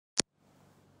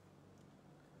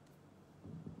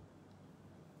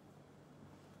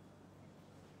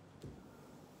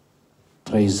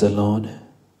Praise the Lord.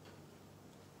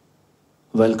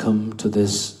 Welcome to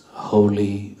this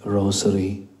Holy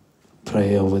Rosary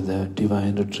prayer with the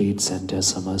Divine Retreat Center,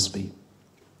 Summersby.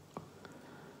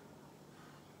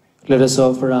 Let us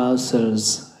offer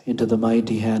ourselves into the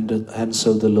mighty hands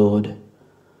of the Lord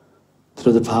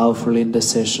through the powerful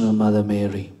intercession of Mother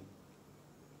Mary.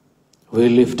 We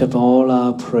lift up all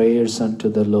our prayers unto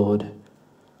the Lord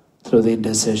through the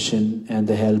intercession and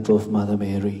the help of Mother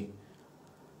Mary.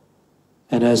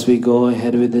 And as we go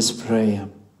ahead with this prayer,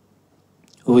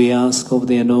 we ask of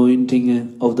the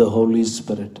anointing of the Holy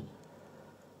Spirit,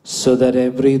 so that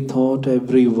every thought,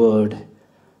 every word,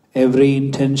 every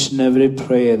intention, every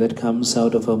prayer that comes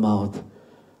out of our mouth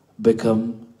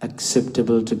become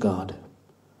acceptable to God.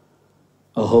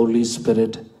 O Holy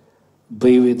Spirit,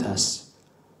 be with us.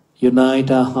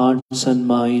 Unite our hearts and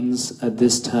minds at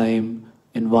this time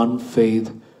in one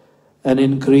faith and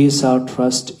increase our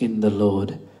trust in the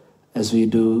Lord as we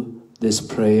do this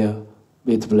prayer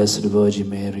with Blessed Virgin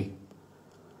Mary.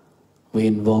 We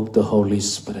invoke the Holy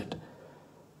Spirit.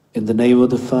 In the name of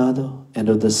the Father, and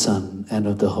of the Son, and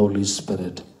of the Holy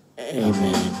Spirit.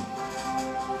 Amen.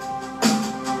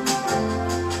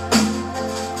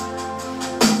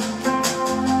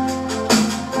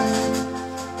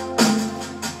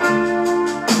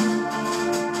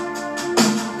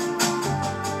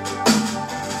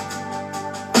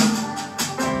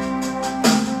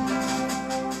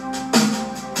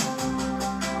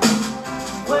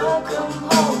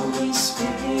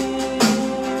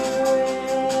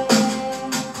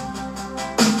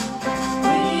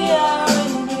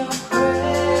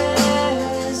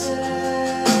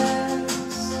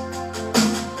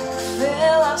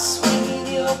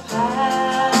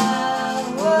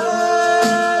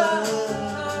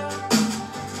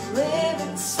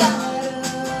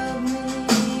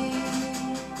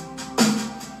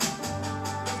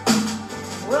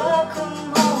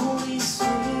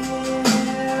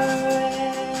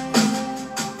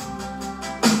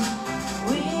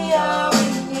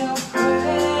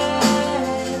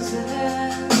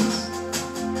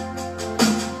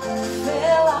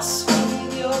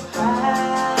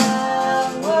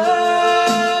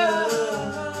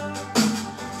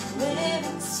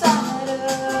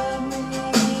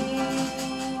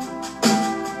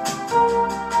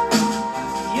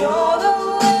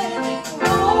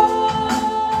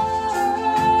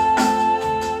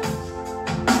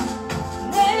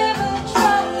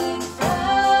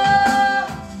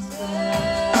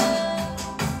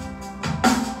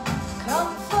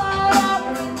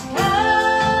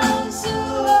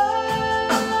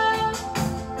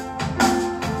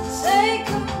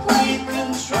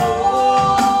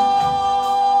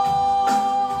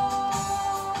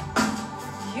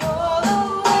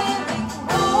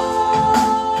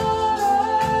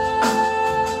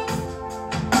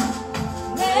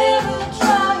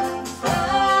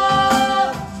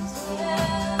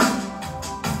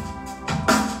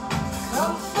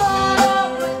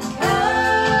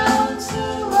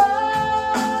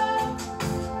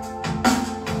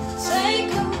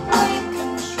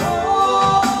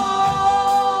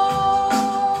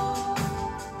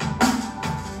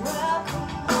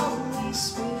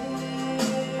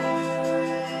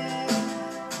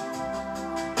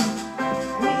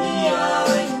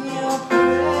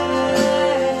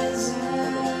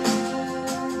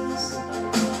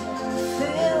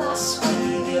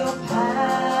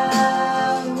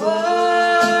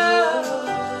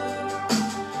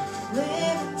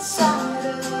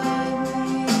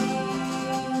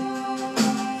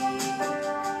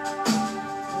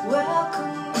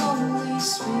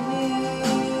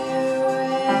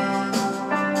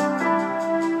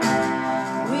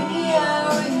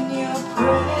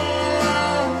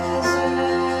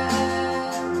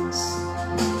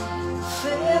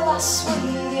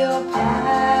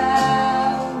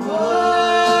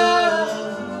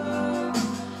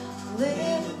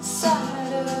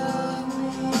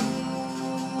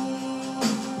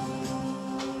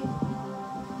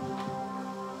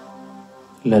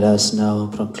 Let us now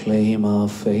proclaim our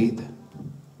faith.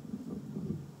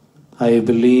 I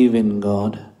believe in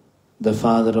God, the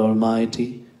Father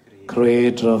Almighty,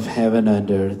 Creator of heaven and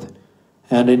earth,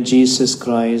 and in Jesus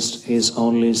Christ, His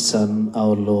only Son,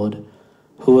 our Lord,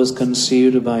 who was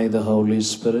conceived by the Holy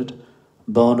Spirit,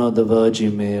 born of the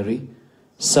Virgin Mary,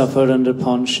 suffered under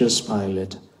Pontius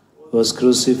Pilate, was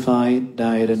crucified,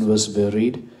 died, and was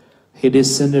buried. He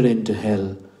descended into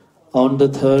hell. On the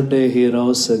third day he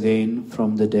rose again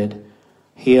from the dead.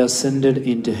 He ascended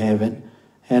into heaven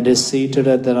and is seated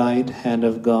at the right hand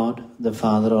of God, the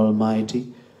Father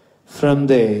Almighty. From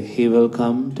there he will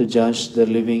come to judge the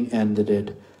living and the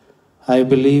dead. I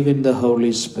believe in the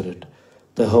Holy Spirit,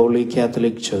 the Holy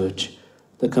Catholic Church,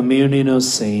 the communion of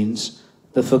saints,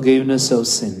 the forgiveness of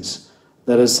sins,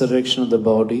 the resurrection of the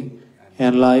body,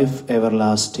 and life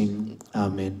everlasting.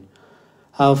 Amen.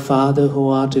 Our Father who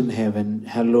art in heaven,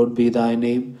 hallowed be thy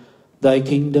name. Thy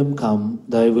kingdom come,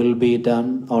 thy will be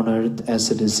done on earth as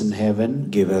it is in heaven.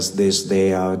 Give us this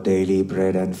day our daily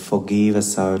bread, and forgive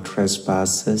us our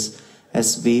trespasses,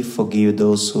 as we forgive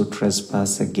those who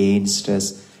trespass against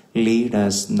us. Lead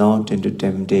us not into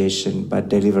temptation, but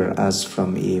deliver us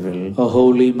from evil. O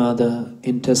Holy Mother,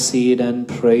 intercede and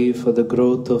pray for the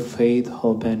growth of faith,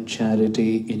 hope, and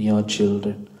charity in your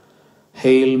children.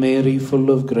 Hail Mary, full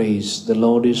of grace, the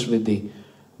Lord is with thee.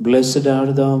 Blessed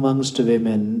art thou amongst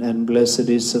women, and blessed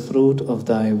is the fruit of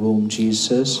thy womb,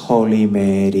 Jesus. Holy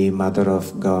Mary, Mother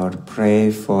of God, pray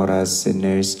for us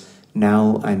sinners,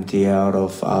 now and the hour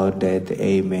of our death.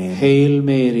 Amen. Hail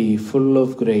Mary, full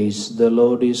of grace, the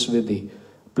Lord is with thee.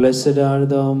 Blessed art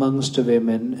thou amongst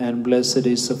women, and blessed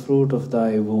is the fruit of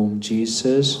thy womb,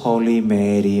 Jesus. Holy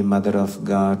Mary, Mother of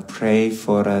God, pray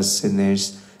for us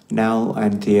sinners, now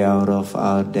and the hour of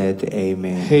our death.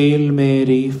 Amen. Hail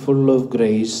Mary, full of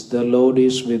grace, the Lord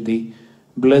is with thee.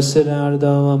 Blessed art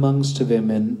thou amongst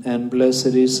women, and blessed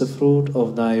is the fruit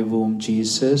of thy womb,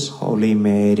 Jesus. Holy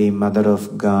Mary, Mother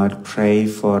of God, pray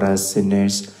for us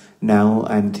sinners, now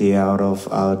and the hour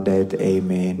of our death.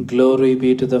 Amen. Glory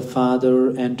be to the Father,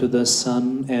 and to the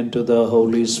Son, and to the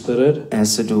Holy Spirit.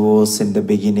 As it was in the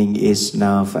beginning, is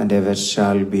now, and ever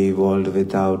shall be, world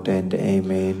without end.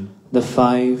 Amen. The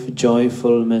 5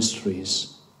 joyful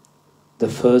mysteries. The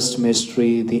first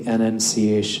mystery, the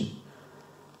Annunciation.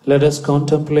 Let us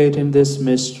contemplate in this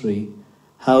mystery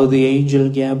how the angel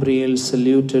Gabriel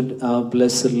saluted our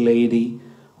Blessed Lady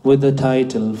with the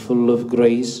title full of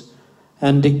grace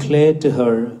and declared to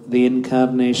her the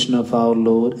incarnation of our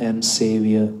Lord and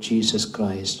Savior Jesus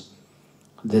Christ.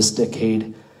 This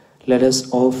decade, let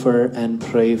us offer and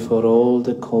pray for all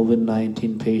the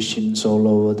COVID-19 patients all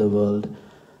over the world.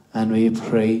 And we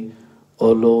pray,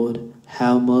 O Lord,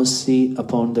 have mercy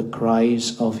upon the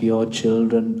cries of your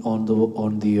children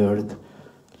on the earth.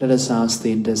 Let us ask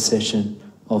the intercession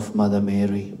of Mother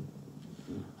Mary.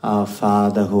 Our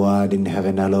Father who art in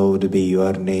heaven, hallowed be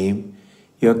your name.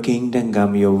 Your kingdom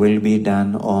come, your will be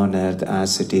done on earth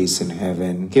as it is in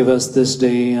heaven. Give us this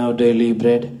day our daily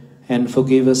bread, and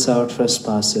forgive us our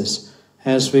trespasses,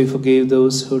 as we forgive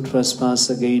those who trespass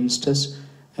against us.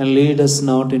 And lead us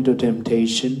not into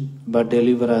temptation, but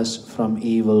deliver us from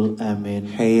evil. Amen.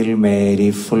 Hail Mary,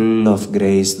 full of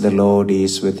grace, the Lord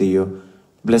is with you.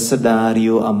 Blessed are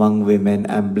you among women,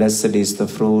 and blessed is the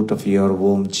fruit of your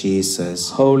womb,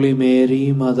 Jesus. Holy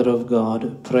Mary, Mother of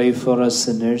God, pray for us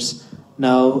sinners,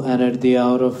 now and at the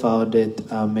hour of our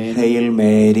death. Amen. Hail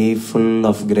Mary, full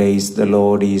of grace, the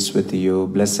Lord is with you.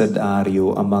 Blessed are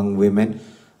you among women,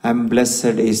 and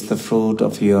blessed is the fruit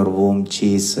of your womb,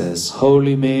 Jesus.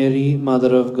 Holy Mary,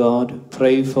 Mother of God,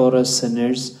 pray for us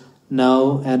sinners,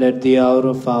 now and at the hour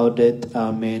of our death.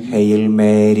 Amen. Hail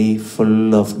Mary,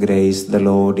 full of grace, the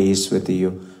Lord is with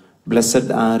you.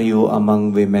 Blessed are you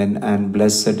among women, and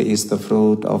blessed is the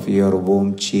fruit of your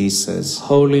womb, Jesus.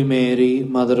 Holy Mary,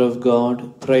 Mother of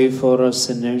God, pray for us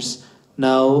sinners,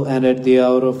 now and at the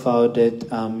hour of our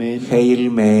death. Amen. Hail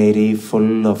Mary,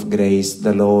 full of grace,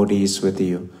 the Lord is with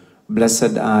you.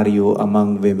 Blessed are you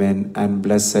among women, and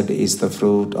blessed is the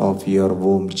fruit of your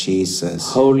womb,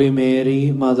 Jesus. Holy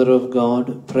Mary, Mother of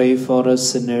God, pray for us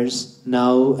sinners,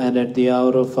 now and at the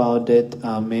hour of our death.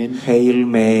 Amen. Hail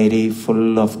Mary,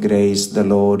 full of grace, the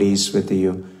Lord is with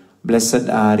you. Blessed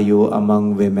are you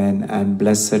among women, and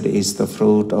blessed is the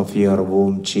fruit of your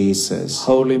womb, Jesus.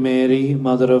 Holy Mary,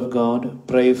 Mother of God,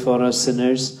 pray for us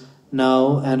sinners,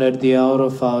 now and at the hour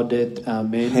of our death.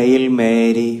 Amen. Hail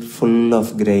Mary, full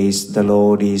of grace, the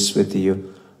Lord is with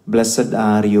you. Blessed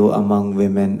are you among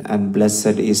women, and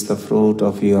blessed is the fruit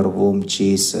of your womb,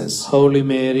 Jesus. Holy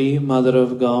Mary, Mother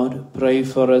of God, pray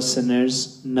for us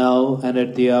sinners, now and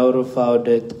at the hour of our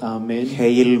death. Amen.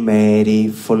 Hail Mary,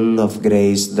 full of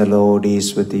grace, the Lord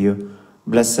is with you.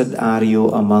 Blessed are you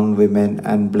among women,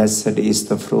 and blessed is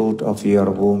the fruit of your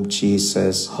womb,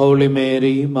 Jesus. Holy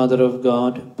Mary, Mother of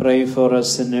God, pray for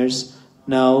us sinners,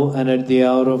 now and at the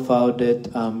hour of our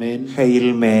death. Amen.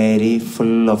 Hail Mary,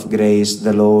 full of grace,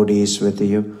 the Lord is with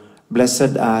you.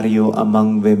 Blessed are you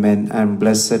among women, and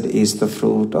blessed is the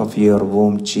fruit of your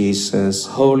womb, Jesus.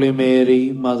 Holy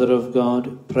Mary, Mother of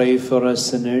God, pray for us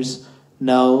sinners,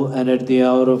 now and at the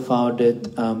hour of our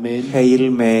death. Amen.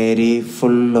 Hail Mary,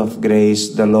 full of grace,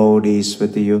 the Lord is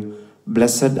with you.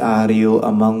 Blessed are you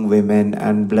among women,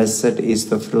 and blessed is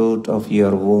the fruit of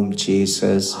your womb,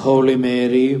 Jesus. Holy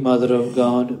Mary, Mother of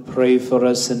God, pray for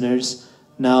us sinners,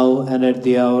 now and at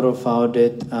the hour of our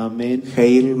death. Amen.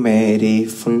 Hail Mary,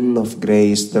 full of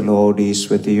grace, the Lord is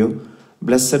with you.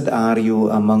 Blessed are you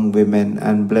among women,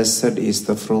 and blessed is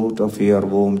the fruit of your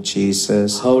womb,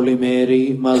 Jesus. Holy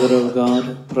Mary, Mother of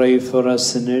God, pray for us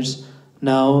sinners,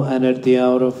 now and at the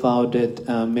hour of our death.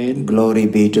 Amen. Glory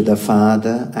be to the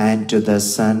Father, and to the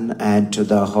Son, and to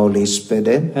the Holy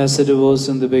Spirit. As it was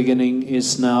in the beginning,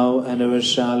 is now, and ever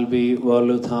shall be, world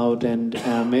without end.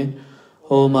 Amen.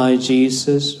 O my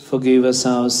Jesus, forgive us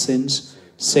our sins,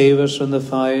 save us from the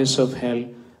fires of hell,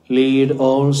 lead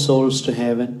all souls to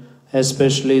heaven,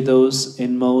 especially those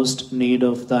in most need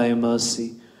of thy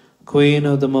mercy. Queen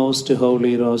of the most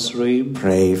holy Rosary,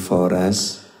 Pray for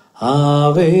us.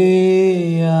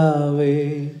 Ave,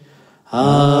 Ave,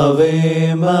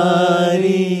 Ave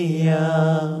Maria,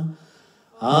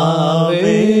 Ave,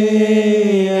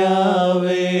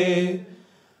 Ave,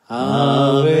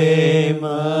 Ave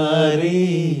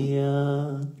Maria.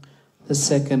 The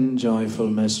second joyful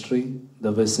mystery,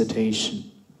 the Visitation.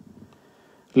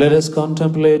 Let us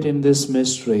contemplate in this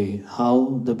mystery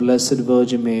how the Blessed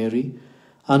Virgin Mary,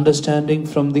 understanding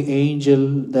from the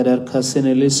angel that her cousin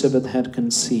Elizabeth had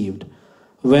conceived,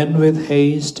 went with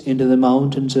haste into the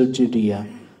mountains of Judea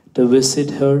to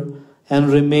visit her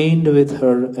and remained with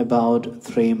her about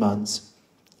 3 months.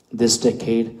 This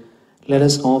decade, let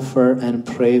us offer and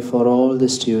pray for all the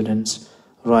students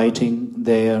writing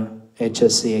their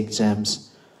HSC exams.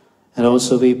 And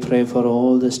also we pray for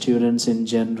all the students in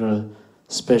general,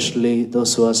 especially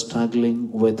those who are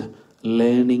struggling with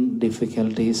learning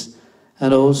difficulties,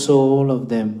 and also all of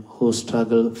them who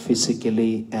struggle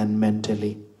physically and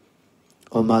mentally.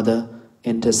 O Mother,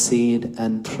 intercede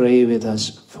and pray with us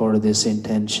for this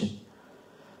intention.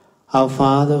 Our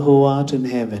Father who art in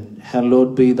heaven,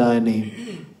 hallowed be thy name.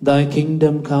 Thy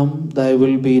kingdom come, thy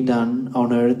will be done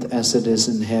on earth as it is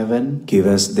in heaven. Give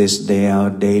us this day our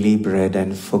daily bread,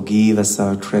 and forgive us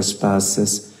our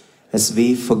trespasses, as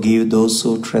we forgive those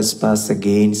who trespass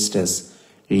against us.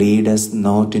 Lead us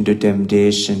not into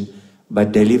temptation,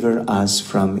 but deliver us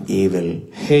from evil.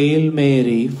 Hail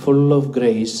Mary, full of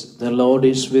grace, the Lord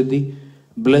is with thee.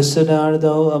 Blessed art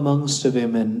thou amongst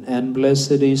women, and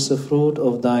blessed is the fruit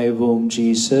of thy womb,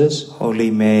 Jesus. Holy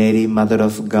Mary, Mother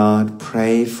of God,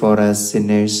 pray for us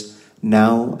sinners,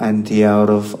 now and the hour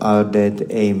of our death.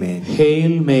 Amen.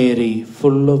 Hail Mary,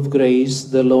 full of grace,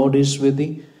 the Lord is with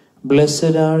thee.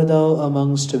 Blessed art thou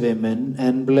amongst women,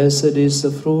 and blessed is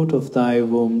the fruit of thy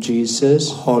womb,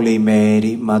 Jesus. Holy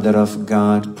Mary, Mother of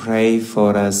God, pray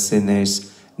for us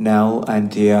sinners, now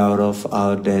and the hour of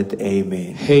our death.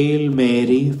 Amen. Hail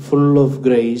Mary, full of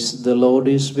grace, the Lord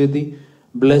is with thee.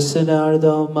 Blessed art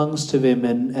thou amongst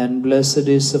women, and blessed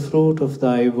is the fruit of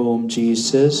thy womb,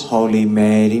 Jesus. Holy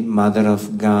Mary, Mother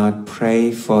of God,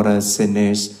 pray for us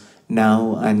sinners,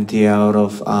 now and the hour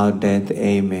of our death.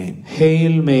 Amen.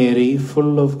 Hail Mary,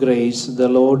 full of grace, the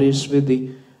Lord is with thee.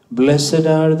 Blessed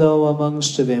art thou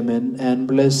amongst women, and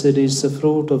blessed is the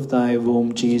fruit of thy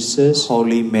womb, Jesus.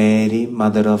 Holy Mary,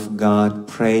 Mother of God,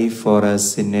 pray for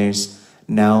us sinners,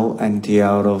 now and the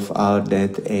hour of our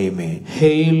death. Amen.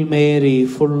 Hail Mary,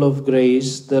 full of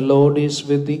grace, the Lord is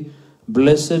with thee.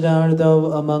 Blessed art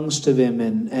thou amongst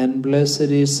women, and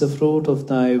blessed is the fruit of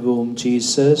thy womb,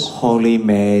 Jesus. Holy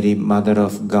Mary, Mother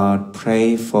of God,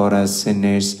 pray for us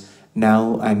sinners,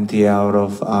 now and the hour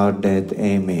of our death.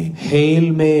 Amen.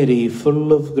 Hail Mary,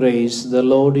 full of grace, the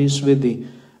Lord is with thee.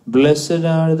 Blessed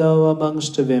art thou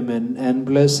amongst women, and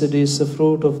blessed is the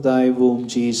fruit of thy womb,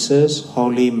 Jesus.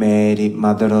 Holy Mary,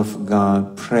 Mother of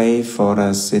God, pray for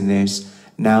us sinners,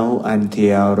 now and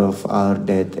the hour of our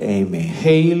death. Amen.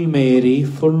 Hail Mary,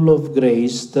 full of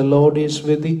grace, the Lord is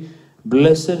with thee.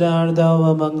 Blessed art thou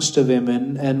amongst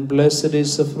women, and blessed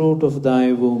is the fruit of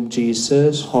thy womb,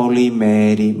 Jesus. Holy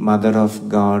Mary, Mother of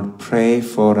God, pray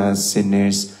for us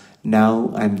sinners,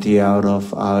 now and the hour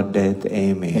of our death.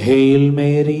 Amen. Hail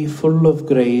Mary, full of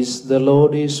grace, the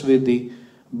Lord is with thee.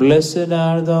 Blessed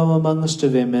art thou amongst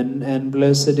women, and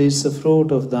blessed is the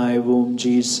fruit of thy womb,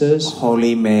 Jesus.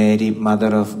 Holy Mary,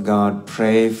 Mother of God,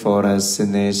 pray for us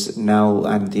sinners, now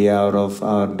and the hour of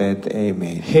our death.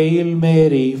 Amen. Hail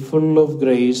Mary, full of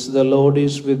grace, the Lord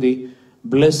is with thee.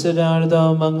 Blessed art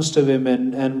thou amongst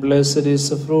women, and blessed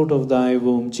is the fruit of thy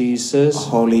womb, Jesus.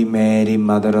 Holy Mary,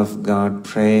 Mother of God,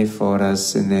 pray for us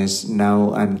sinners,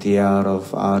 now and the hour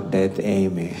of our death.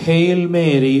 Amen. Hail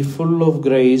Mary, full of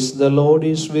grace, the Lord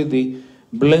is with thee.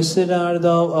 Blessed art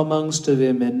thou amongst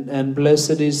women, and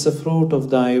blessed is the fruit of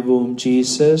thy womb,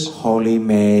 Jesus. Holy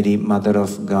Mary, Mother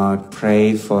of God,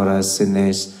 pray for us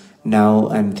sinners, now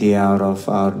and the hour of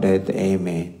our death.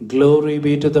 Amen. Glory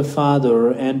be to the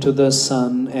Father, and to the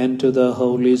Son, and to the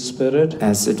Holy Spirit.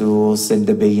 As it was in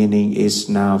the beginning, is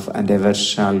now, and ever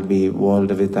shall be,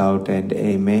 world without end.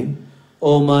 Amen.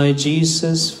 O my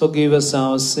Jesus, forgive us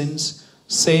our sins,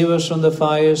 save us from the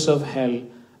fires of hell,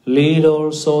 lead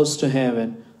all souls to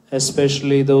heaven,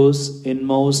 especially those in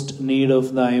most need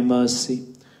of thy mercy.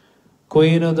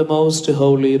 Queen of the most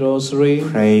holy Rosary,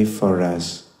 Pray for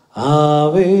us.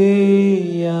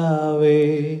 Ave,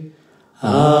 Ave,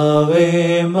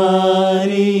 Ave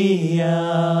Maria,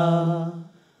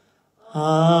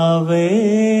 Ave,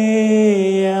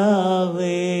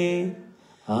 Ave,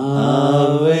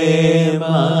 Ave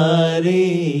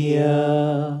Maria.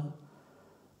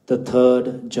 The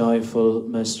third joyful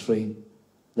mystery,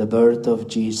 the birth of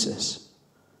Jesus.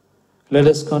 Let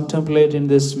us contemplate in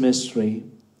this mystery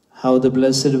how the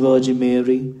Blessed Virgin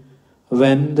Mary,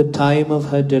 when the time of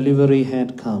her delivery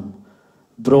had come,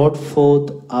 brought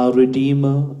forth our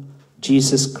Redeemer,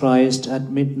 Jesus Christ,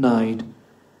 at midnight,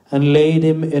 and laid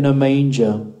him in a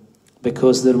manger,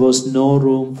 because there was no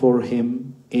room for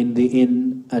him in the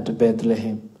inn at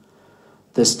Bethlehem.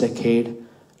 This decade,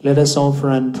 let us offer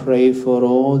and pray for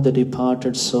all the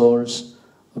departed souls,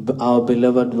 our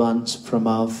beloved ones from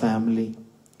our family.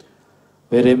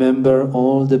 We remember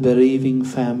all the bereaving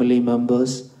family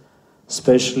members,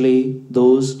 especially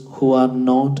those who are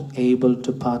not able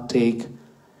to partake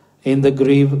in the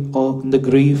grief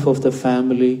of the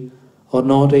family, or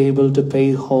not able to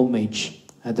pay homage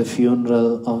at the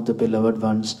funeral of the beloved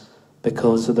ones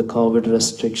because of the COVID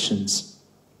restrictions.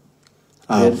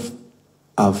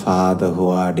 Our Father who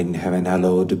art in heaven,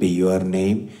 hallowed be your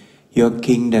name. Your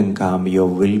kingdom come, your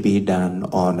will be done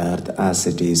on earth as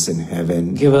it is in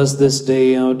heaven. Give us this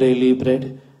day our daily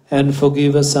bread, and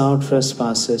forgive us our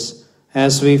trespasses,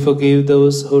 as we forgive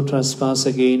those who trespass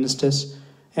against us.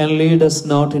 And lead us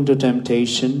not into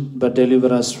temptation, but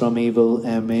deliver us from evil.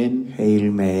 Amen. Hail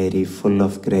Mary, full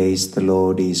of grace, the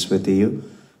Lord is with you.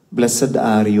 Blessed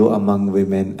are you among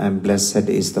women, and blessed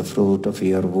is the fruit of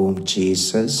your womb,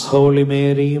 Jesus. Holy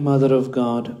Mary, Mother of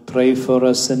God, pray for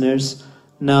us sinners,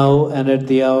 now and at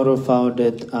the hour of our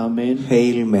death. Amen.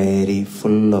 Hail Mary,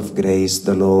 full of grace,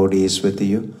 the Lord is with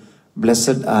you.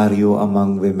 Blessed are you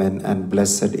among women, and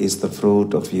blessed is the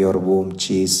fruit of your womb,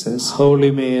 Jesus.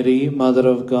 Holy Mary, Mother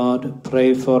of God,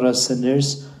 pray for us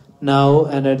sinners, now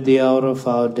and at the hour of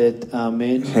our death.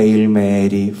 Amen. Hail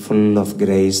Mary, full of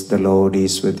grace, the Lord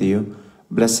is with you.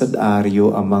 Blessed are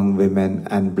you among women,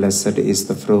 and blessed is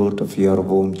the fruit of your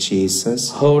womb,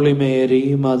 Jesus. Holy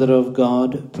Mary, Mother of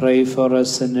God, pray for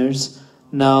us sinners,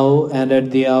 now and at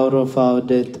the hour of our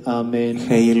death. Amen.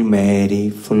 Hail Mary,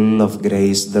 full of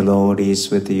grace, the Lord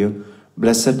is with you.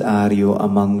 Blessed are you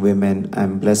among women,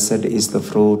 and blessed is the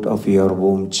fruit of your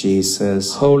womb,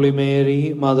 Jesus. Holy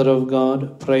Mary, Mother of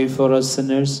God, pray for us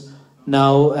sinners,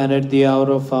 now and at the hour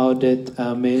of our death.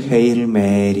 Amen. Hail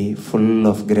Mary, full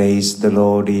of grace, the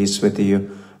Lord is with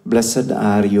you. Blessed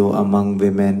are you among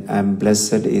women, and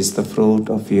blessed is the fruit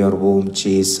of your womb,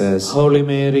 Jesus. Holy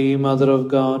Mary, Mother of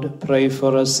God, pray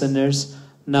for us sinners,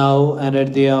 now and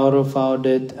at the hour of our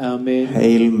death. Amen.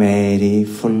 Hail Mary,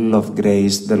 full of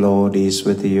grace, the Lord is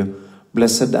with you.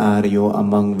 Blessed are you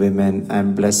among women,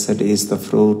 and blessed is the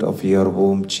fruit of your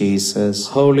womb, Jesus.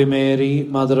 Holy Mary,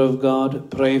 Mother of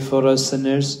God, pray for us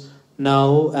sinners,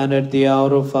 now and at the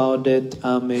hour of our death.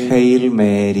 Amen. Hail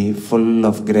Mary, full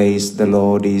of grace, the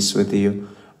Lord is with you.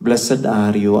 Blessed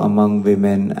are you among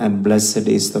women, and blessed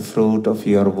is the fruit of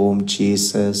your womb,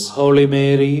 Jesus. Holy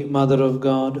Mary, Mother of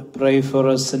God, pray for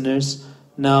us sinners,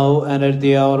 now and at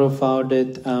the hour of our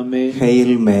death. Amen.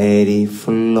 Hail Mary,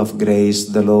 full of grace,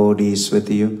 the Lord is with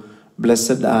you.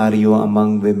 Blessed are you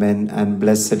among women, and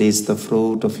blessed is the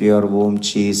fruit of your womb,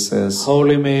 Jesus.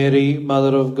 Holy Mary,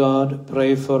 Mother of God,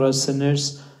 pray for us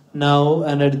sinners, now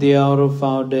and at the hour of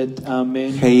our death.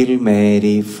 Amen. Hail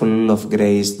Mary, full of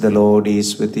grace, the Lord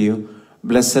is with you.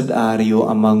 Blessed are you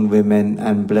among women,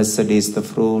 and blessed is the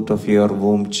fruit of your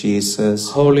womb,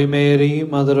 Jesus. Holy Mary,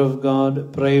 Mother of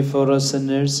God, pray for us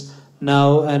sinners,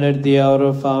 now and at the hour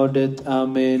of our death.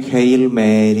 Amen. Hail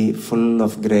Mary, full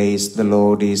of grace, the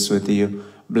Lord is with you.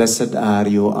 Blessed are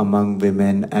you among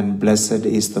women, and blessed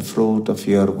is the fruit of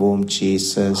your womb,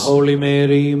 Jesus. Holy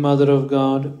Mary, Mother of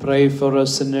God, pray for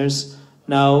us sinners,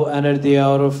 now and at the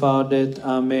hour of our death.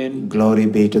 Amen. Glory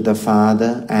be to the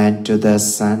Father, and to the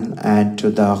Son, and to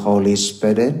the Holy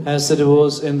Spirit. As it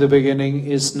was in the beginning,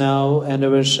 is now, and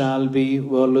ever shall be,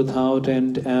 world without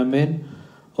end. Amen.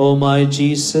 O my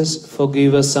Jesus,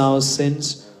 forgive us our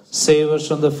sins, save us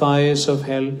from the fires of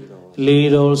hell,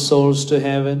 lead all souls to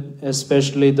heaven,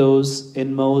 especially those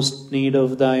in most need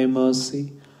of thy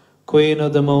mercy. Queen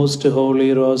of the most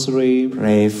holy Rosary,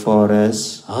 pray for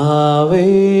us.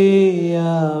 Ave,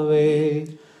 Ave,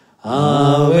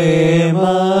 Ave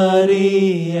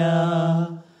Maria,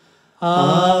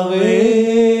 Ave,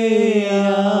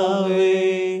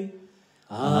 Ave,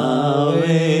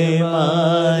 Ave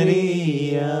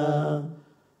Maria.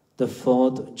 The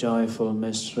fourth joyful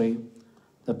mystery,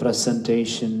 the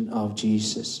presentation of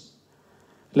Jesus.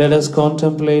 Let us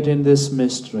contemplate in this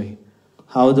mystery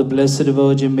how the Blessed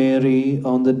Virgin Mary,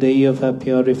 on the day of her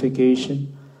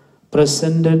purification,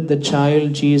 presented the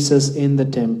child Jesus in the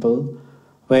temple,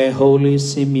 where holy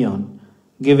Simeon,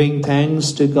 giving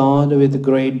thanks to God with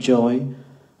great joy,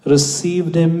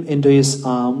 received him into his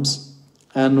arms,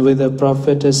 and with the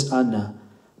prophetess Anna,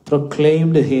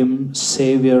 proclaimed him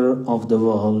Saviour of the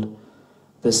world.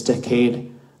 This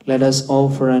decade, let us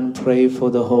offer and pray for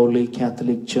the Holy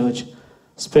Catholic Church,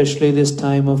 especially this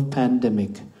time of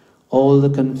pandemic, all the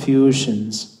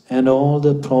confusions and all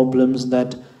the problems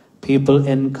that people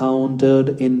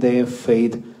encountered in their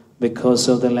faith because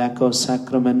of the lack of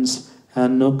sacraments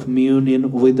and no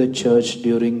communion with the Church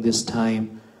during this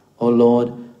time. O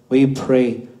Lord, we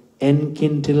pray,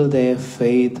 enkindle their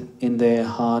faith in their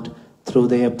heart through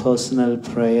their personal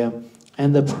prayer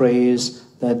and the prayers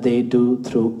that they do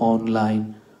through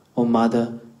online. O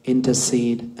Mother,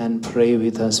 intercede and pray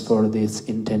with us for this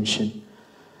intention.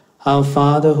 Our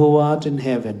Father who art in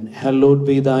heaven, hallowed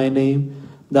be thy name.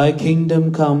 Thy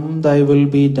kingdom come, thy will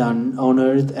be done on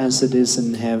earth as it is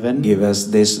in heaven. Give us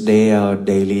this day our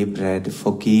daily bread.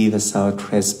 Forgive us our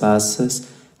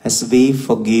trespasses, as we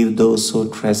forgive those who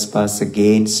trespass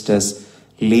against us.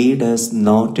 Lead us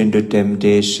not into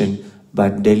temptation,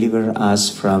 but deliver us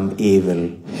from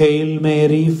evil. Hail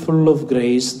Mary, full of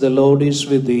grace, the Lord is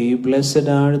with thee. Blessed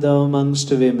art thou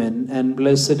amongst women, and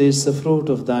blessed is the fruit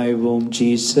of thy womb,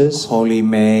 Jesus. Holy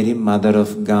Mary, Mother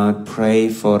of God, pray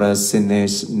for us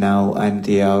sinners, now and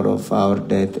the hour of our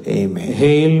death. Amen.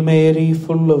 Hail Mary,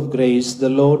 full of grace, the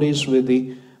Lord is with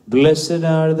thee. Blessed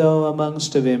art thou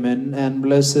amongst women, and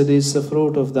blessed is the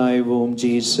fruit of thy womb,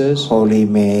 Jesus. Holy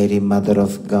Mary, Mother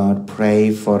of God,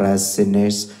 pray for us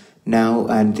sinners, now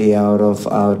and the hour of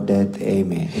our death.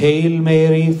 Amen. Hail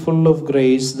Mary, full of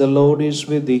grace, the Lord is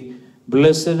with thee.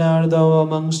 Blessed art thou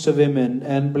amongst women,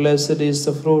 and blessed is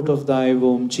the fruit of thy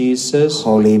womb, Jesus.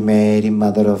 Holy Mary,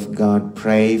 Mother of God,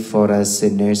 pray for us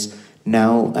sinners,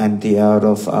 now and the hour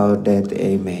of our death.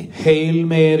 Amen. Hail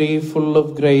Mary, full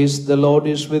of grace, the Lord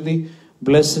is with thee.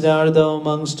 Blessed art thou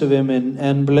amongst women,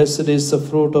 and blessed is the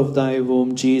fruit of thy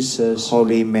womb, Jesus.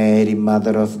 Holy Mary,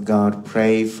 Mother of God,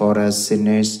 pray for us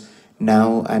sinners,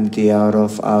 now and the hour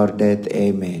of our death.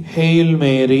 Amen. Hail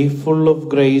Mary, full of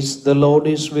grace, the Lord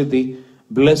is with thee.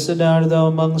 Blessed art thou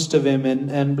amongst women,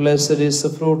 and blessed is the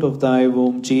fruit of thy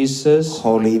womb, Jesus.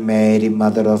 Holy Mary,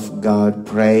 Mother of God,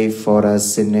 pray for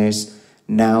us sinners,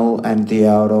 now and the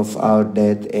hour of our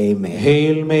death. Amen.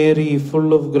 Hail Mary,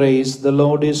 full of grace, the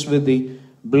Lord is with thee.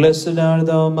 Blessed art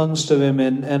thou amongst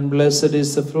women, and blessed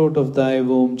is the fruit of thy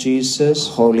womb, Jesus.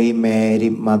 Holy Mary,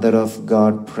 Mother of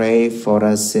God, pray for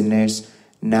us sinners,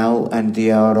 now and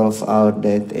the hour of our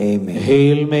death. Amen.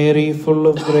 Hail Mary, full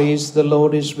of grace, the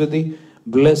Lord is with thee.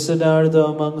 Blessed art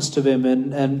thou amongst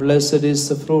women, and blessed is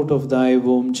the fruit of thy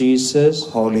womb, Jesus.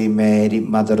 Holy Mary,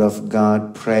 Mother of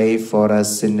God, pray for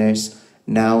us sinners,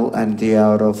 now and the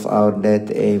hour of our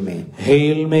death. Amen.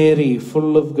 Hail Mary,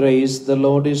 full of grace, the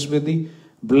Lord is with thee.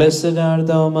 Blessed art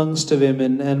thou amongst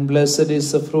women, and blessed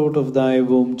is the fruit of thy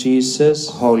womb, Jesus.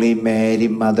 Holy Mary,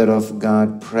 Mother of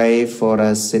God, pray for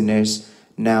us sinners,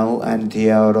 now and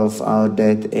the hour of our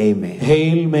death. Amen.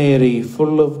 Hail Mary,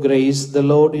 full of grace, the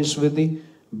Lord is with thee.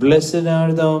 Blessed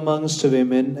art thou amongst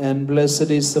women, and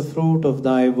blessed is the fruit of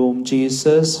thy womb,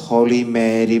 Jesus. Holy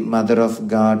Mary, Mother of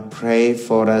God, pray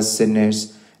for us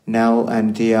sinners, now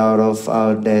and the hour of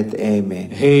our death.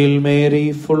 Amen. Hail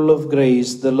Mary, full of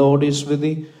grace, the Lord is with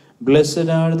thee. Blessed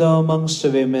art thou amongst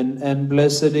women, and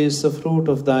blessed is the fruit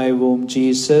of thy womb,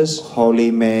 Jesus.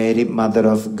 Holy Mary, Mother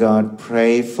of God,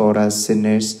 pray for us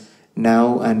sinners,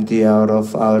 now and the hour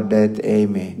of our death.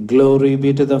 Amen. Glory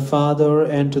be to the Father,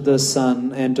 and to the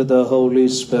Son, and to the Holy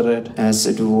Spirit. As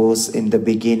it was in the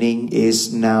beginning,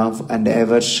 is now, and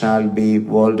ever shall be,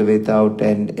 world without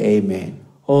end. Amen.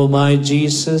 O my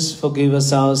Jesus, forgive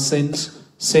us our sins,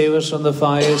 save us from the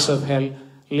fires of hell,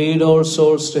 lead all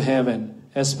souls to heaven,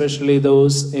 especially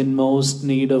those in most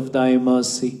need of thy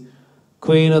mercy.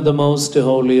 Queen of the most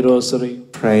holy Rosary,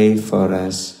 pray for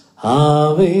us.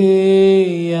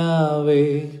 Ave,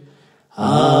 Ave,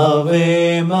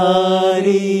 Ave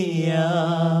Maria,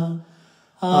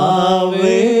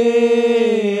 Ave,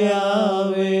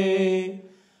 Ave,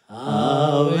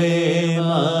 Ave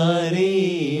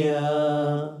Maria.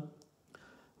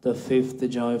 The fifth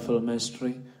joyful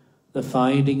mystery, the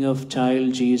finding of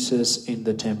child Jesus in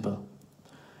the temple.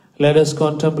 Let us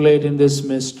contemplate in this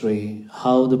mystery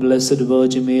how the Blessed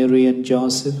Virgin Mary and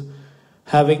Joseph,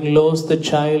 having lost the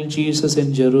child Jesus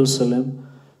in Jerusalem,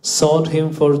 sought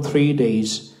him for 3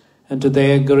 days, and to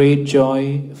their great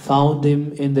joy found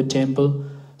him in the temple,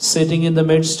 sitting in the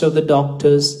midst of the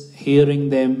doctors, hearing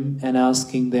them and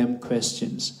asking them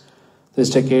questions. This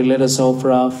decade, let us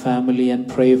offer our family and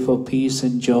pray for peace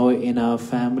and joy in our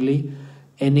family.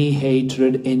 Any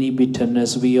hatred, any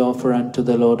bitterness we offer unto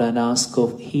the Lord and ask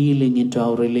of healing into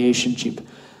our relationship.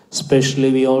 Especially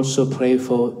we also pray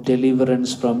for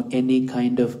deliverance from any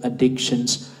kind of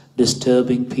addictions,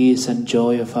 disturbing peace and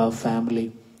joy of our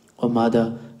family. O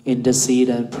Mother, intercede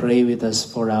and pray with us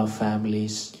for our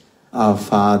families. Our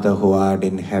Father who art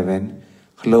in heaven,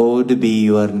 hallowed be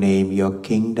your name, your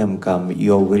kingdom come,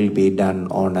 your will be done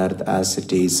on earth as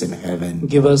it is in heaven.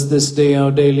 Give us this day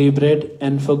our daily bread,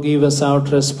 and forgive us our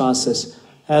trespasses,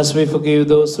 as we forgive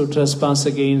those who trespass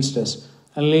against us.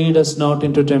 And lead us not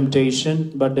into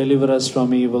temptation, but deliver us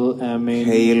from evil. Amen.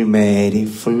 Hail Mary,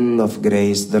 full of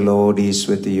grace, the Lord is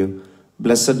with you.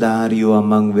 Blessed are you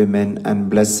among women, and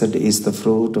blessed is the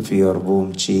fruit of your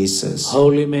womb, Jesus.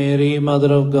 Holy Mary,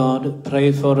 Mother of God,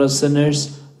 pray for us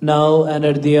sinners, now and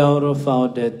at the hour of our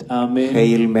death. Amen.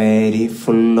 Hail Mary,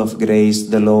 full of grace,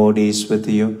 the Lord is with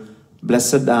you.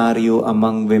 Blessed are you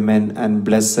among women, and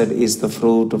blessed is the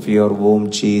fruit of your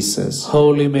womb, Jesus.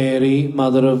 Holy Mary,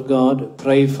 Mother of God,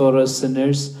 pray for us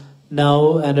sinners,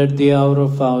 now and at the hour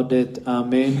of our death.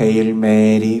 Amen. Hail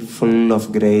Mary, full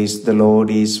of grace, the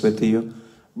Lord is with you.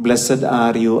 Blessed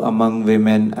are you among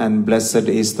women, and blessed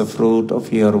is the fruit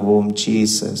of your womb,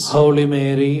 Jesus. Holy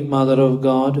Mary, Mother of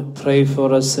God, pray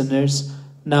for us sinners,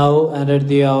 now and at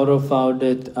the hour of our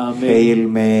death. Amen. Hail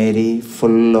Mary,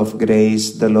 full of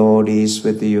grace, the Lord is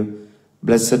with you.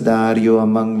 Blessed are you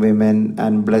among women,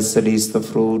 and blessed is the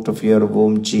fruit of your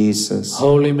womb, Jesus.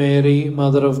 Holy Mary,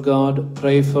 Mother of God,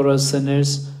 pray for us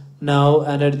sinners, now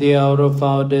and at the hour of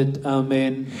our death.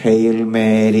 Amen. Hail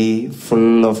Mary,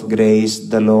 full of grace,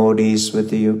 the Lord is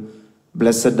with you.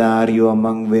 Blessed are you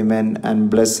among women, and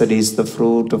blessed is the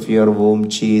fruit of your womb,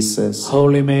 Jesus.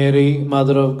 Holy Mary,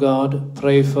 Mother of God,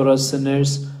 pray for us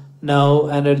sinners, now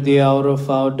and at the hour of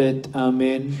our death.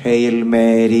 Amen. Hail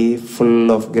Mary,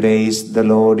 full of grace, the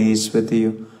Lord is with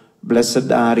you.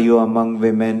 Blessed are you among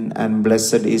women, and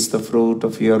blessed is the fruit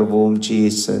of your womb,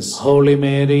 Jesus. Holy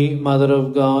Mary, Mother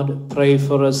of God, pray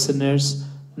for us sinners,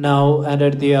 now and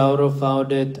at the hour of our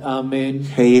death. Amen.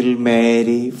 Hail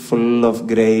Mary, full of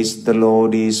grace, the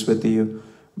Lord is with you.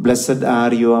 Blessed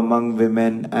are you among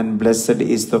women, and blessed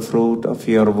is the fruit of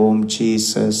your womb,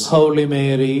 Jesus. Holy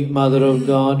Mary, Mother of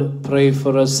God, pray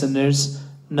for us sinners,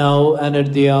 now and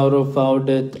at the hour of our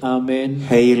death. Amen.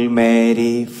 Hail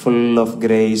Mary, full of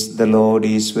grace, the Lord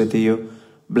is with you.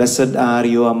 Blessed are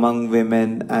you among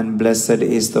women, and blessed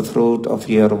is the fruit of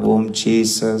your womb,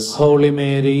 Jesus. Holy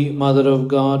Mary, Mother of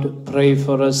God, pray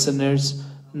for us sinners,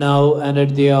 now and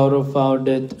at the hour of our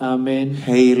death. Amen.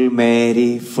 Hail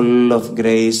Mary, full of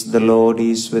grace, the Lord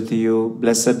is with you.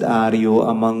 Blessed are you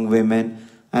among women,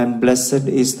 and blessed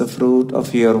is the fruit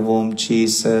of your womb,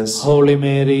 Jesus. Holy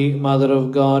Mary, Mother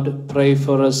of God, pray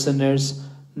for us sinners,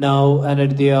 now and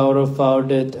at the hour of our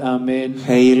death. Amen.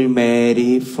 Hail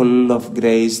Mary, full of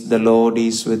grace, the Lord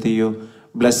is with you.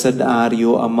 Blessed are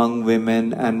you among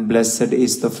women, and blessed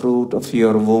is the fruit of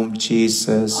your womb,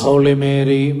 Jesus. Holy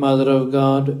Mary, Mother of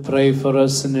God, pray for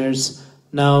us sinners,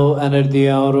 now and at the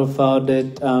hour of our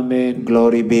death. Amen.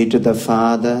 Glory be to the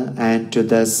Father, and to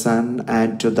the Son,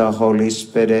 and to the Holy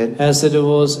Spirit. As it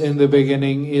was in the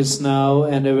beginning, is now,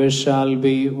 and ever shall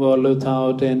be, world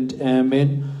without end.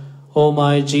 Amen. O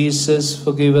my Jesus,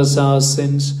 forgive us our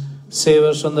sins, save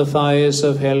us from the fires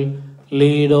of hell,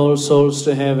 lead all souls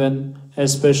to heaven,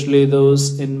 especially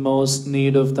those in most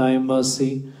need of thy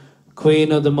mercy.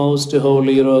 Queen of the most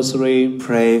holy Rosary,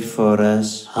 Pray for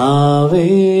us.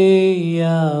 Ave,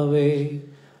 Ave,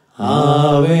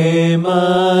 Ave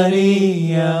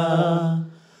Maria,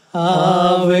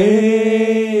 Ave,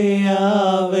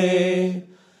 Ave,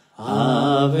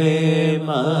 Ave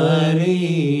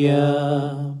Maria.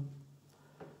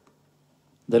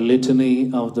 The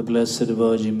Litany of the Blessed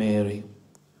Virgin Mary.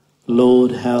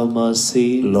 Lord, have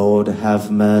mercy. Lord, have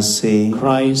mercy.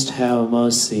 Christ, have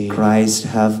mercy. Christ,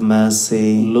 have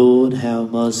mercy. Lord,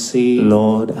 have mercy.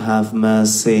 Lord, have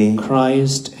mercy.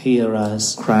 Christ, hear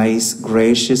us. Christ,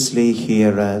 graciously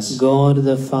hear us. God,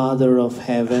 the Father of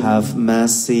heaven, Have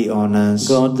mercy on us.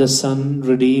 God, the Son,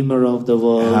 Redeemer of the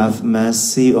world, Have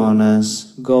mercy on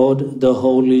us. God, the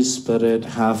Holy Spirit,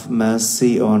 Have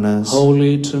mercy on us.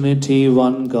 Holy Trinity,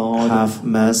 one God, Have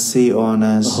mercy on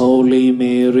us. Holy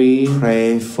Mary,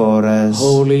 Pray for us.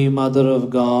 Holy Mother of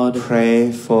God,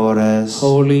 Pray for us.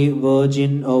 Holy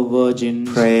Virgin of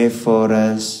Virgins, Pray for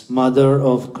us. Mother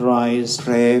of Christ,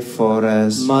 Pray for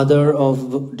us. Mother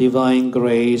of divine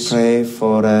grace, Pray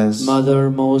for us. Mother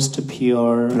most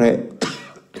pure, Pray.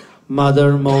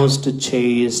 Mother most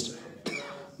chaste,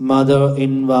 Mother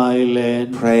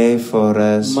inviolate, Pray for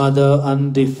us. Mother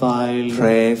undefiled,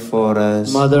 Pray for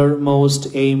us. Mother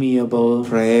most amiable,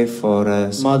 Pray for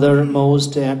us. Mother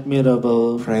most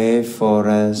admirable, Pray for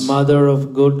us. Mother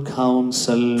of good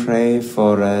counsel, Pray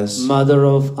for us. Mother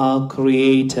of our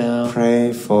Creator,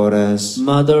 Pray for us.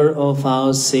 Mother of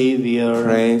our Savior,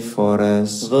 Pray for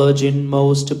us. Virgin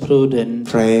most prudent,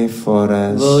 Pray for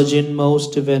us. Virgin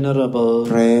most venerable,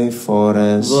 Pray for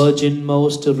us. Virgin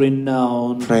most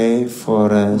renowned, Pray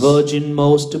for us. Virgin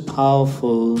most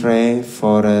powerful, Pray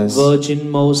for us. Virgin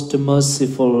most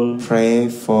merciful, Pray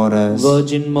for us.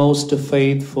 Virgin most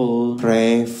faithful,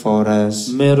 Pray for us.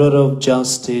 Mirror of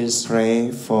justice,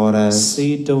 Pray for us.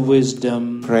 Seat of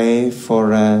wisdom, Pray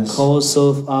for us. Cause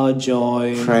of our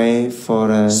joy, Pray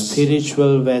for us.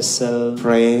 Spiritual vessel,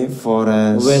 Pray for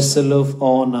us. Vessel of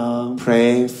honor,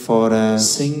 Pray for us.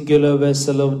 Singular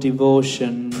vessel of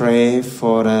devotion, Pray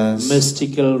for us.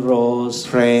 Mystical rose,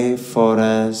 Pray for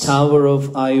us. Tower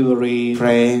of ivory,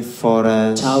 Pray for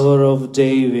us. Tower of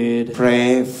David,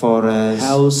 Pray for us.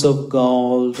 House of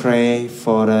gold, Pray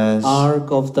for us.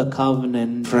 Ark of the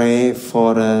covenant, Pray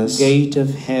for us. Gate of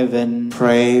heaven,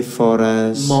 Pray for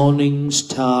us. Morning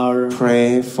star,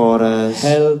 Pray for us.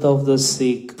 Health of the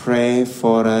sick, Pray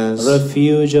for us.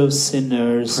 Refuge of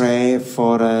sinners, Pray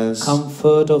for us.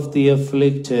 Comfort of the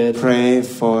afflicted, Pray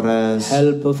for us.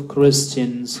 Help of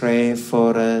Christians, Pray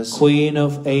for us. Queen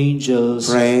of angels,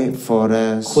 Pray for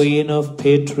us. Queen of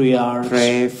patriarchs,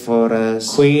 Pray for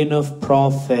us. Queen of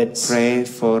prophets, Pray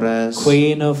for us.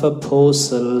 Queen of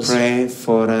apostles, Pray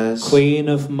for us. Queen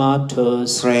of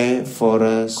martyrs, Pray for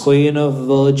us. Queen of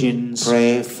virgins,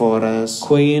 Pray for us.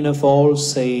 Queen of all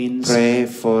saints, Pray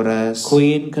for us.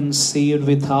 Queen conceived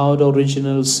without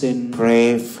original sin,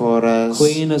 Pray for us.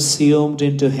 Queen assumed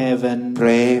into heaven,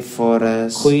 Pray for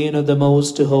us. Queen of the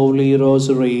most holy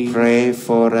Rosary, Pray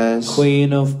for us.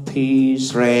 Queen of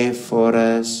peace, Pray for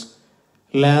us.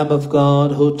 Lamb of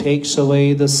God who takes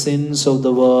away the sins of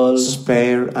the world,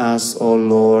 Spare us, O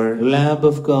Lord. Lamb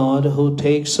of God who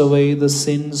takes away the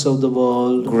sins of the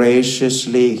world,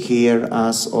 Graciously hear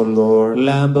us, O Lord.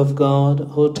 Lamb of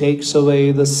God who takes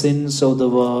away the sins of the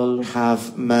world,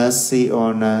 Have mercy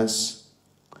on us,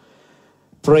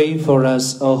 pray for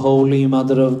us, O Holy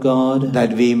Mother of God.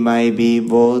 that we may be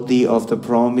worthy of the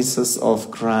promises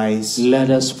of Christ. Let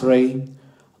us pray.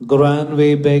 Grant,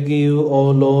 we beg you, O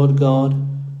Lord God,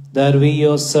 that we,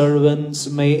 your servants,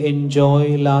 may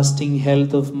enjoy lasting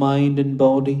health of mind and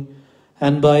body,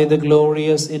 and by the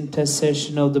glorious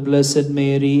intercession of the Blessed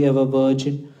Mary, ever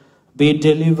Virgin, be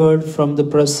delivered from the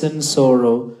present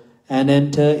sorrow and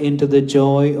enter into the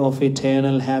joy of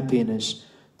eternal happiness.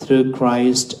 Through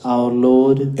Christ our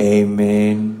Lord.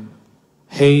 Amen.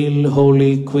 Hail,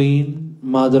 Holy Queen,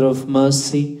 Mother of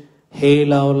Mercy,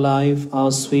 hail our life,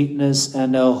 our sweetness,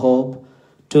 and our hope.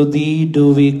 To thee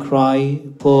do we cry,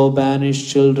 poor banished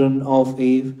children of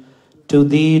Eve. To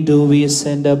thee do we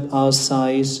send up our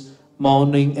sighs,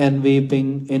 mourning and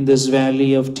weeping in this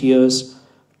valley of tears.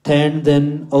 Turn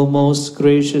then, O most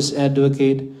gracious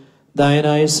Advocate, thine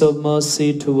eyes of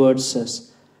mercy towards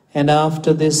us, and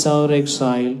after this our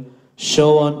exile,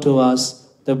 show unto us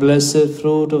the blessed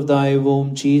fruit of thy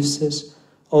womb, Jesus.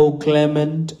 O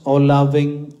clement, O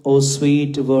loving, O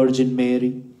sweet Virgin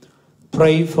Mary,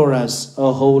 pray for us,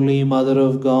 O Holy Mother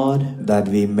of God, that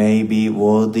we may be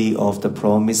worthy of the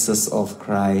promises of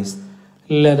Christ.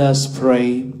 Let us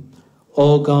pray.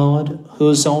 O God,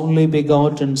 whose only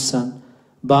begotten Son,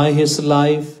 by his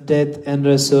life, death, and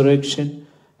resurrection,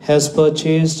 has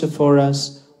purchased for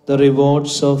us the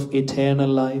rewards of eternal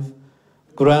life,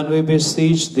 grant, we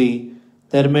beseech thee,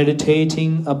 that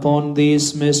meditating upon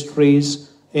these mysteries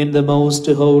in the most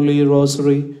holy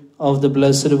Rosary of the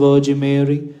Blessed Virgin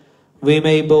Mary, we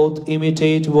may both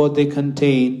imitate what they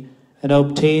contain and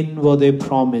obtain what they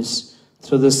promise,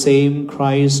 through the same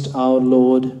Christ our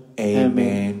Lord.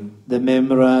 Amen. The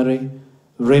Memorare.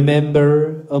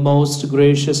 Remember, O most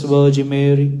gracious Virgin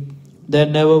Mary,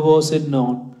 that never was it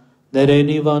known that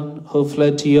anyone who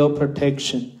fled to your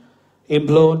protection,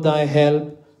 implored thy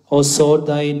help, or sought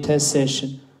thy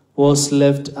intercession was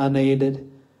left unaided.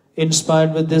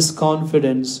 Inspired with this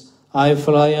confidence, I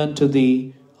fly unto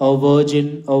thee, O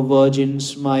Virgin of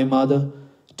Virgins, my Mother.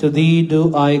 To thee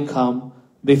do I come,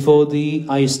 before thee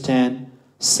I stand,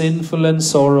 sinful and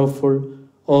sorrowful,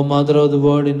 O Mother of the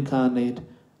Word incarnate.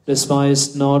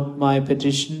 Despise not my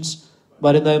petitions,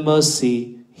 but in thy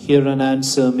mercy hear and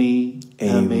answer me.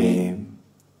 Amen.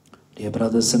 Dear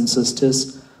brothers and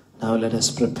sisters, now let us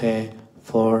prepare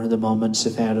for the moments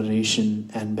of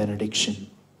adoration and benediction.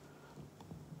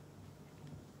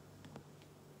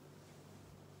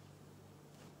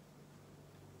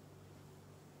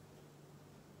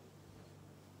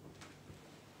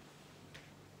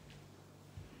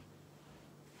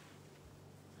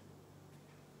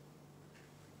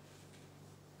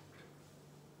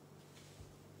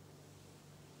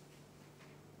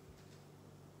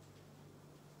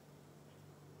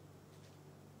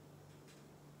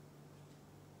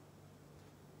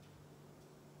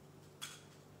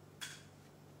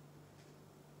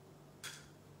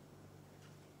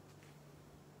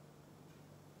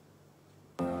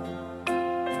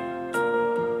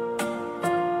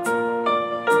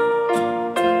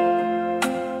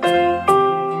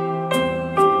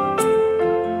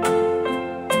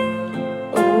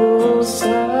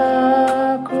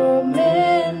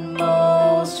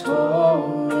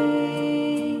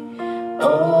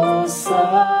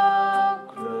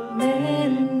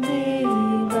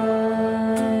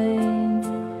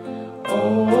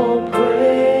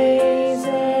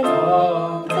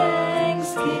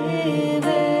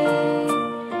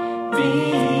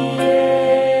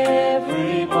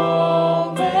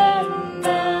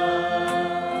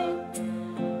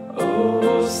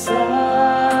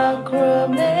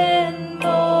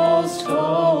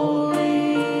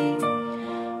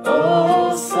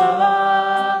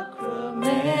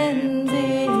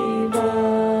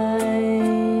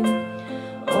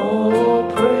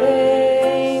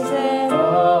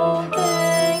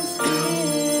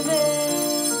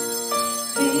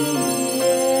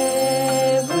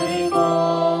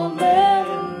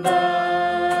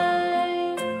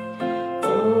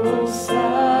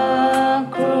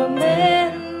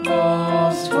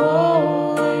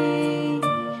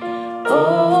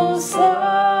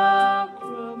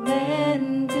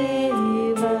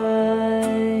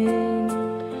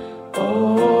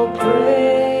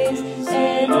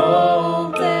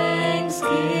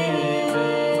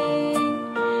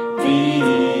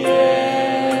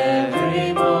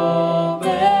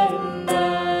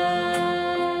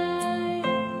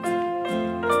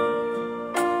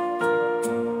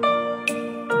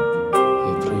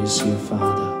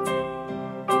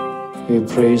 We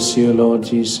praise you, Lord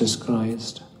Jesus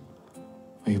Christ.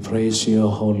 We praise you,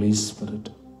 Holy Spirit.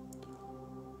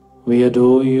 We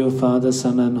adore you, Father,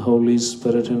 Son, and Holy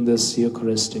Spirit in this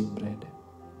Eucharistic bread.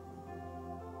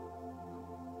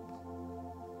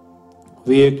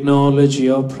 We acknowledge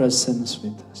your presence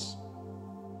with us.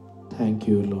 Thank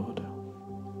you, Lord.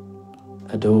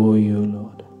 Adore you,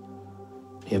 Lord.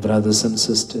 Dear brothers and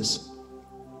sisters,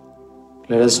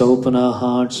 let us open our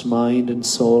hearts, mind, and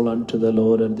soul unto the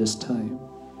Lord at this time.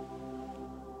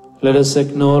 Let us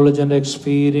acknowledge and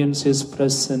experience His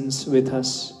presence with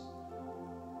us.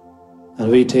 And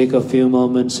we take a few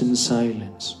moments in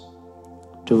silence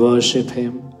to worship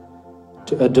Him,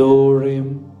 to adore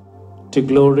Him, to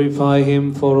glorify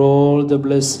Him for all the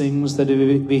blessings that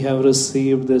we have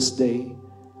received this day.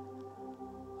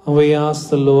 And we ask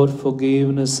the Lord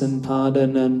forgiveness and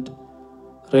pardon and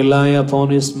rely upon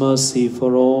His mercy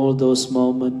for all those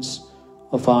moments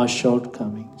of our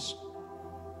shortcomings.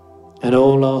 And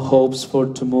all our hopes for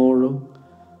tomorrow,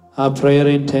 our prayer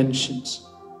intentions,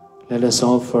 let us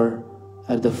offer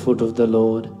at the foot of the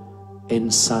Lord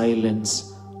in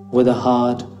silence with a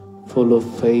heart full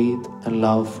of faith and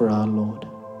love for our Lord.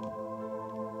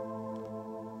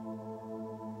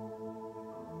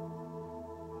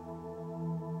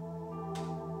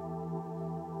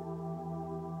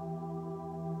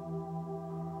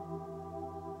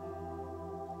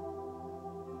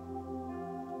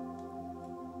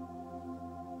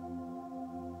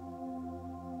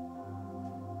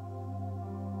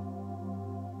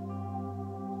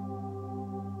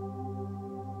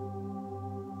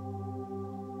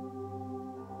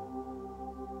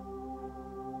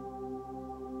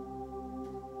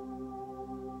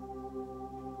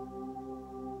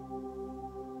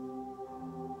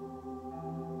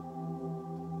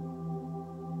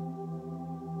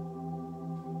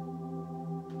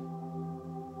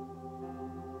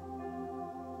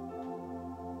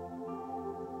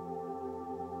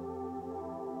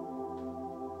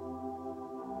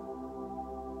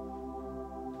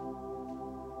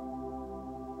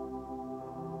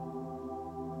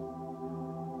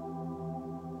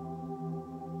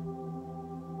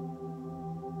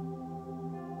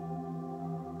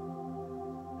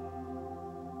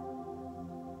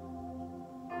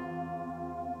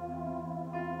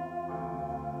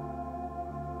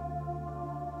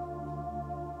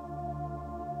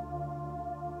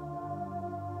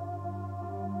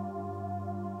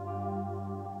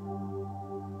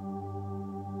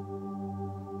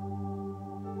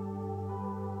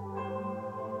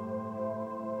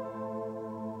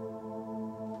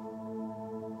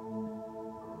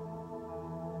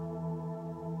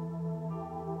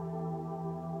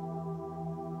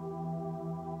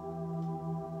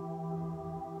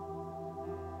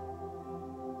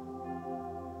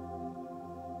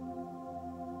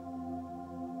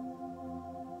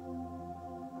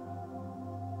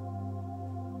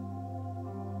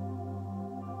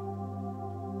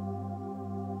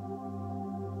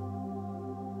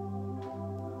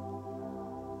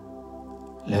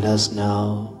 Let us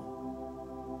now,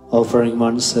 offering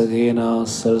once again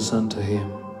ourselves unto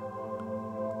Him,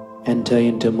 enter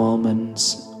into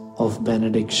moments of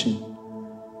benediction.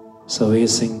 So we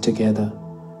sing together,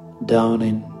 down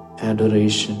in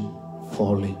adoration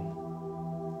falling.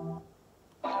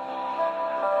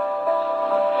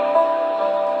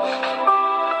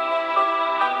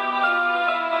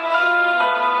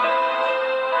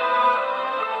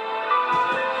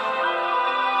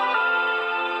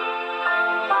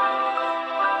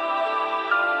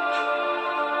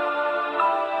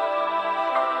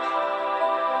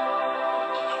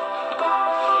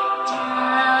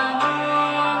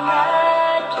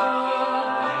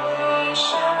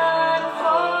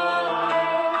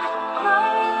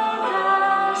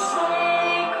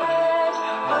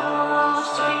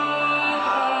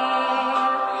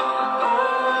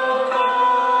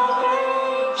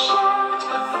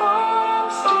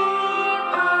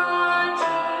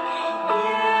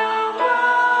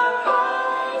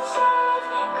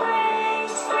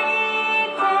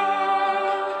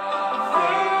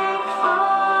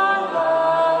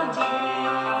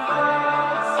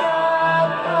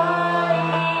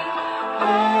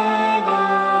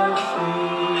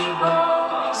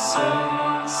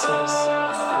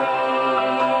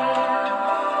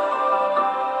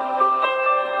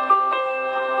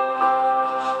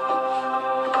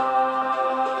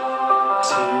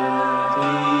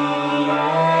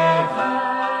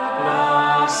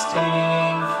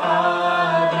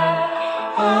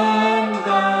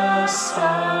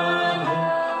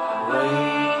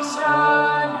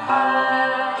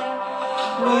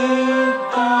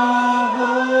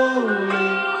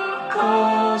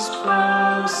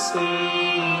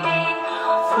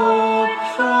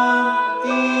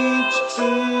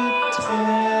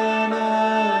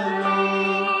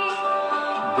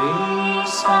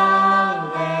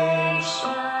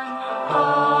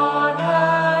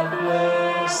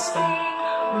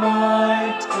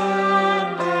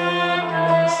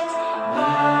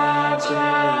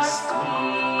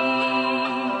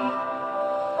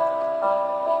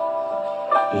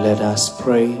 Let us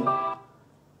pray.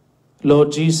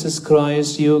 Lord Jesus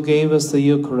Christ, you gave us the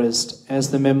Eucharist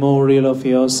as the memorial of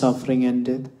your suffering and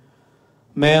death.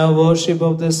 May our worship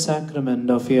of this sacrament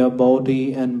of your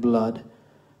body and blood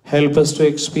help us to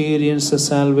experience the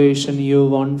salvation you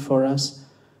won for us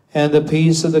and the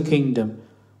peace of the kingdom,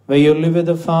 where you live with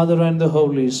the Father and the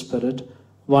Holy Spirit,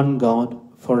 one God,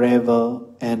 forever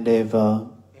and ever.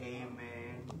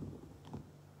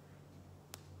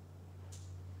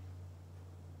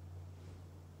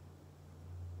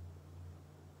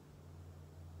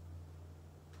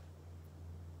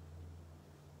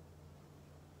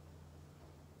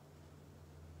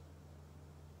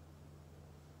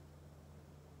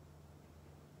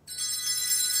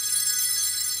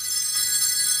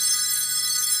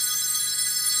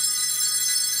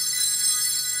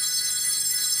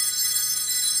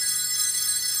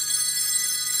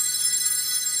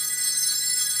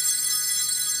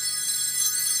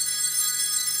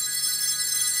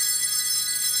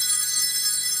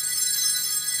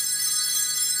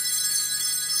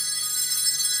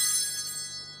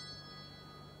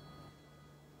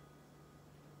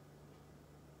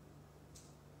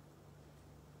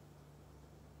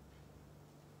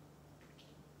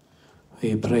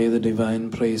 We pray the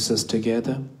divine praises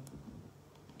together.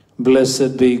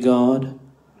 Blessed be God.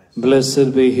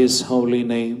 Blessed be His holy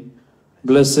name.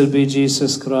 Blessed be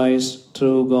Jesus Christ,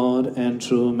 true God and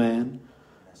true man.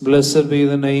 Blessed be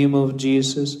the name of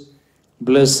Jesus.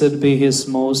 Blessed be His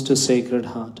most sacred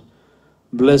heart.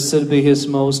 Blessed be His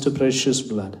most precious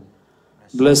blood.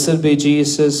 Blessed be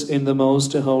Jesus in the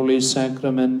most holy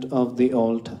sacrament of the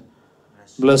altar.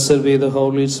 Blessed be the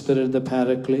Holy Spirit, the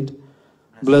Paraclete.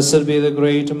 Blessed be the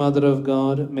great Mother of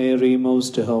God, Mary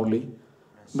most holy.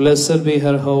 Blessed be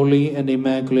her holy and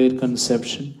immaculate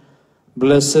conception.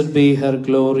 Blessed be her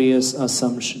glorious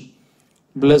assumption.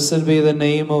 Blessed be the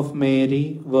name of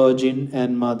Mary, Virgin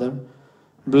and Mother.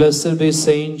 Blessed be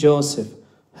Saint Joseph,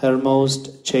 her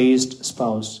most chaste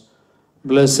spouse.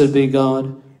 Blessed be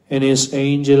God in His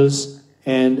angels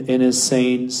and in His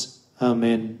saints.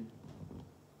 Amen.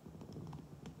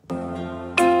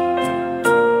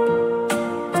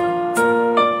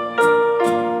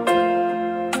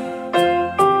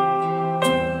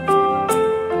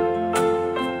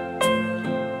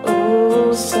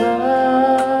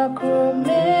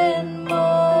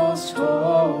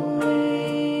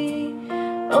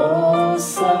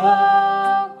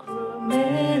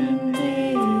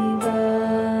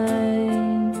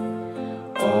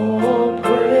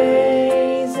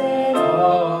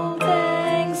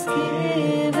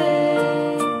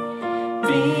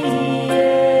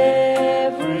 Be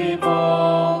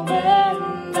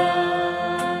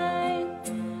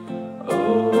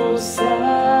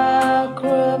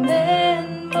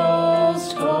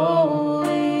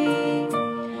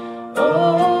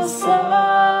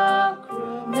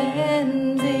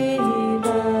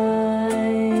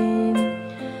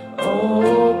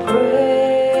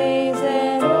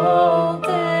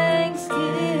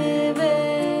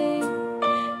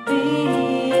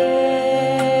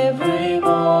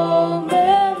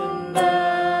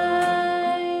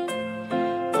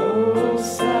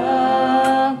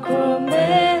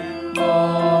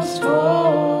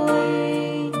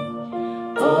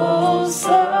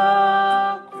Solemn.